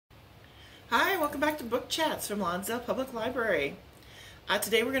Hi, welcome back to Book Chats from Lonsdale Public Library.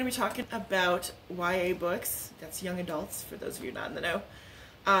 Today we're going to be talking about YA books, that's young adults for those of you not in the know,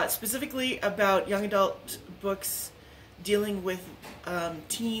 specifically about young adult books dealing with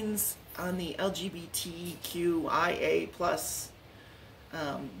teens on the LGBTQIA plus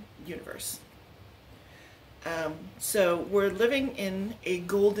universe. So we're living in a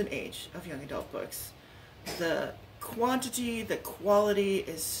golden age of young adult books. The quantity, the quality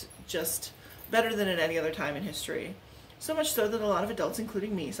is just better than at any other time in history. So much so that a lot of adults,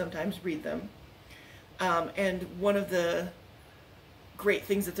 including me, sometimes read them. And one of the great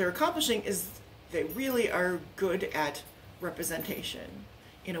things that they're accomplishing is they really are good at representation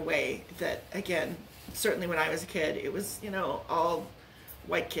in a way that, again, certainly when I was a kid, it was, you know, all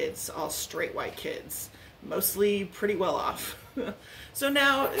white kids, all straight white kids, mostly pretty well off. So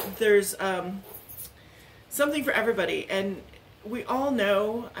now there's something for everybody, and we all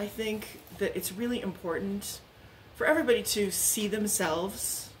know, I think, that it's really important for everybody to see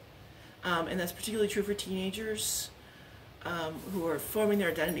themselves, and that's particularly true for teenagers who are forming their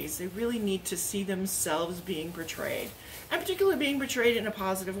identities. They really need to see themselves being portrayed, and particularly being portrayed in a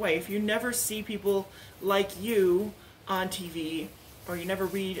positive way. If you never see people like you on TV, or you never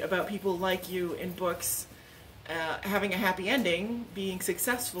read about people like you in books having a happy ending, being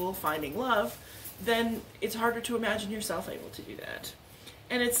successful, finding love, then it's harder to imagine yourself able to do that.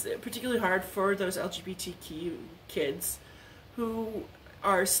 And it's particularly hard for those LGBTQ kids who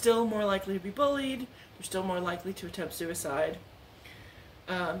are still more likely to be bullied, they're still more likely to attempt suicide.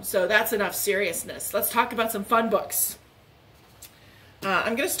 So that's enough seriousness. Let's talk about some fun books.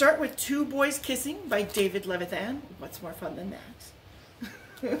 I'm going to start with Two Boys Kissing by David Levithan. What's more fun than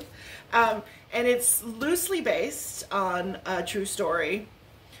that? And it's loosely based on a true story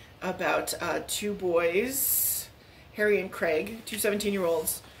about two boys, Harry and Craig, two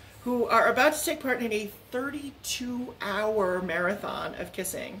 17-year-olds, who are about to take part in a 32-hour marathon of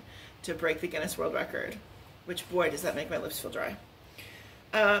kissing to break the Guinness World Record. Which, boy, does that make my lips feel dry.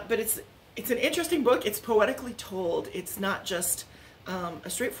 But it's an interesting book. It's poetically told. It's not just a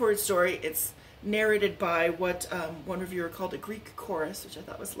straightforward story. It's narrated by what one reviewer called a Greek chorus, which I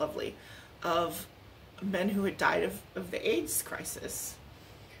thought was lovely, of men who had died of the AIDS crisis.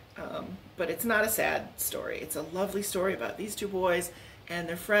 But it's not a sad story. It's a lovely story about these two boys and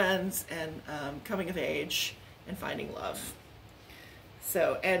their friends and coming of age and finding love.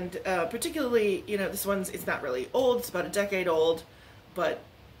 So, and particularly, you know, this one's, it's not really old, it's about a decade old, but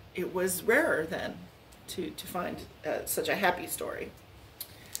it was rarer then to find such a happy story.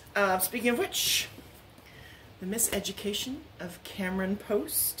 Speaking of which, The Miseducation of Cameron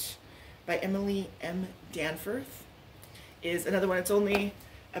Post by Emily M. Danforth is another one. It's only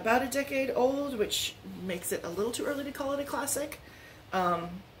about a decade old, which makes it a little too early to call it a classic, but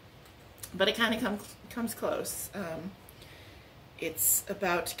it kind of comes close. It's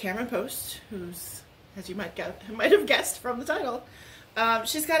about Cameron Post, who's, as you might have guessed from the title,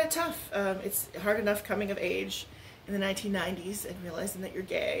 she's got it tough. It's hard enough coming of age in the 1990s and realizing that you're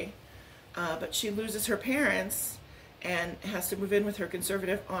gay, but she loses her parents and has to move in with her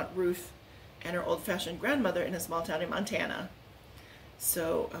conservative Aunt Ruth and her old-fashioned grandmother in a small town in Montana.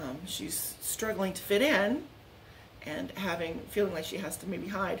 So she's struggling to fit in and feeling like she has to maybe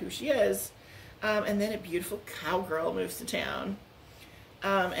hide who she is. And then a beautiful cowgirl moves to town.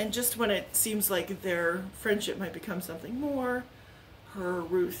 And just when it seems like their friendship might become something more, her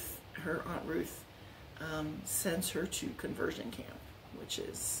Aunt Ruth, sends her to conversion camp, which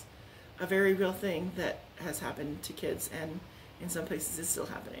is a very real thing that has happened to kids and in some places is still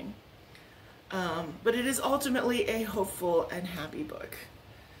happening. But it is ultimately a hopeful and happy book.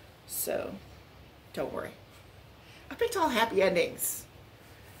 So, don't worry. I picked all happy endings.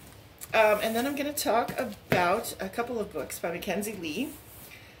 And then I'm going to talk about a couple of books by Mackenzi Lee.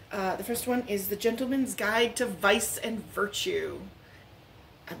 The first one is The Gentleman's Guide to Vice and Virtue.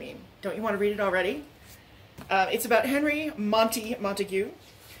 I mean, don't you want to read it already? It's about Henry Montague,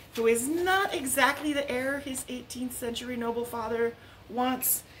 who is not exactly the heir his 18th century noble father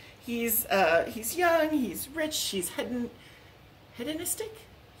wants. He's young, he's rich, he's hedonistic,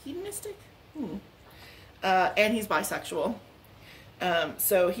 and he's bisexual.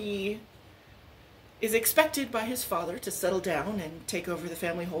 So he is expected by his father to settle down and take over the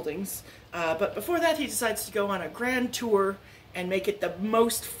family holdings. But before that, he decides to go on a grand tour and make it the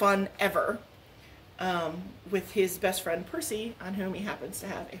most fun ever with his best friend Percy, on whom he happens to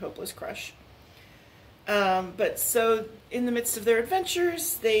have a hopeless crush. But so in the midst of their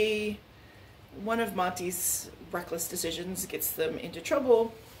adventures, one of Monty's reckless decisions gets them into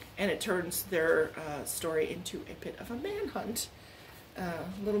trouble, and it turns their story into a bit of a manhunt a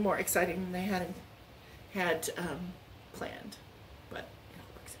little more exciting than they had planned, but it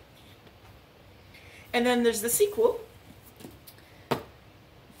all works out in the end. And then there's the sequel,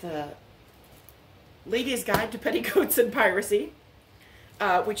 The Lady's Guide to Petticoats and Piracy,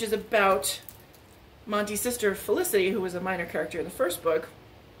 which is about Monty's sister Felicity, who was a minor character in the first book.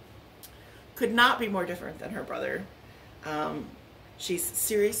 Could not be more different than her brother. She's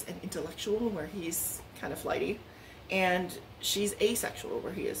serious and intellectual, where he's kind of flighty, and she's asexual,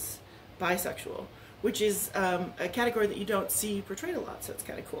 where he is bisexual, which is a category that you don't see portrayed a lot, so it's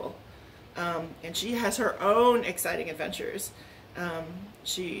kind of cool. And she has her own exciting adventures.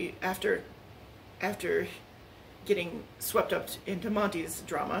 She, after getting swept up into Monty's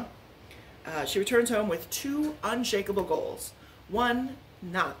drama, she returns home with 2 unshakable goals. 1,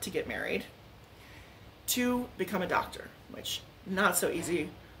 not to get married. 2, become a doctor, which not so easy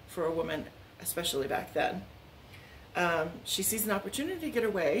for a woman, especially back then. She sees an opportunity to get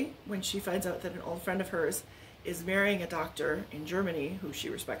away when she finds out that an old friend of hers is marrying a doctor in Germany who she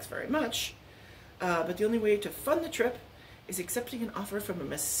respects very much. But the only way to fund the trip is accepting an offer from a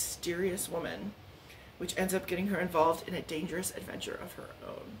mysterious woman, which ends up getting her involved in a dangerous adventure of her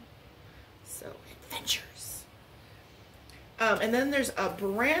own. So, adventures. And then there's a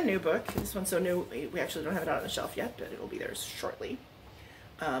brand new book. This one's so new, we actually don't have it out on the shelf yet, but it'll be there shortly.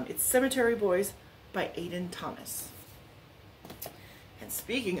 It's Cemetery Boys by Aiden Thomas. And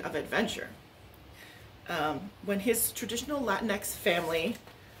speaking of adventure, when his traditional Latinx family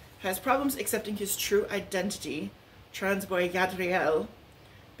has problems accepting his true identity, trans boy Gadriel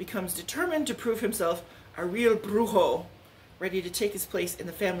becomes determined to prove himself a real brujo, ready to take his place in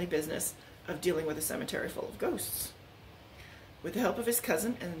the family business of dealing with a cemetery full of ghosts. With the help of his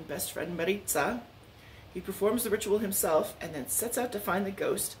cousin and best friend Maritza, he performs the ritual himself and then sets out to find the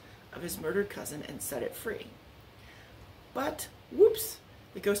ghost of his murdered cousin and set it free. But, whoops,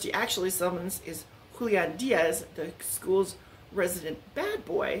 the ghost he actually summons is Julian Diaz, the school's resident bad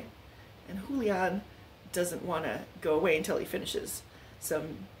boy, and Julian doesn't want to go away until he finishes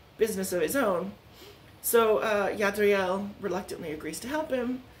some business of his own. So Yadriel reluctantly agrees to help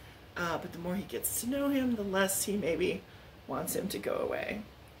him, but the more he gets to know him, the less he maybe wants him to go away.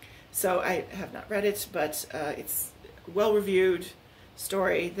 So I have not read it, but it's a well-reviewed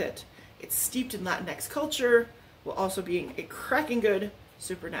story that it's steeped in Latinx culture, while also being a cracking good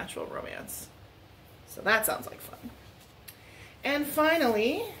supernatural romance. So that sounds like fun. And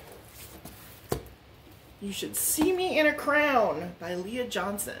finally, You Should See Me in a Crown by Leah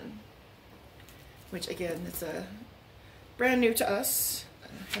Johnson, which again, it's a brand new to us.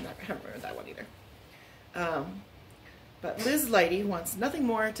 I haven't read that one either. But Liz Leighty wants nothing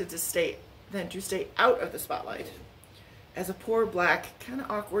more than to stay out of the spotlight. As a poor, black, kind of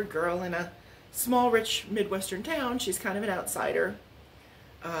awkward girl in a small, rich Midwestern town, she's kind of an outsider.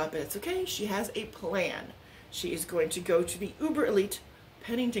 But it's okay, she has a plan. She is going to go to the uber elite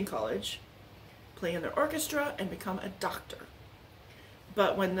Pennington College, play in their orchestra, and become a doctor.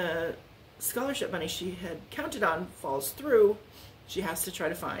 But when the scholarship money she had counted on falls through, she has to try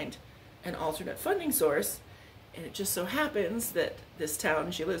to find an alternate funding source. And it just so happens that this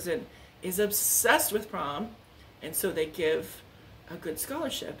town she lives in is obsessed with prom, and so they give a good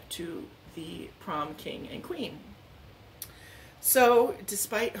scholarship to the prom king and queen. So,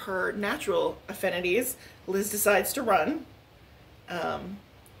 despite her natural affinities, Liz decides to run.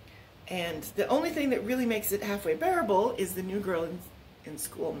 And the only thing that really makes it halfway bearable is the new girl in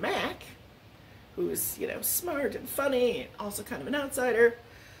school, Mac, who's, you know, smart and funny, and also kind of an outsider.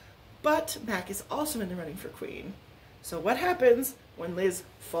 But Mac is also in the running for queen. So what happens when Liz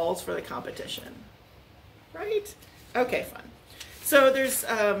falls for the competition? Right? Okay, fun. So there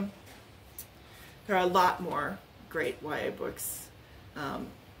are a lot more great YA books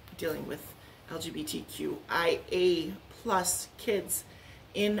dealing with LGBTQIA plus kids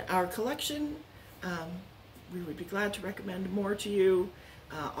in our collection. We would be glad to recommend more to you.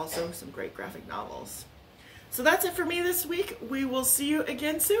 Also some great graphic novels. So that's it for me this week. We will see you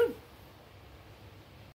again soon.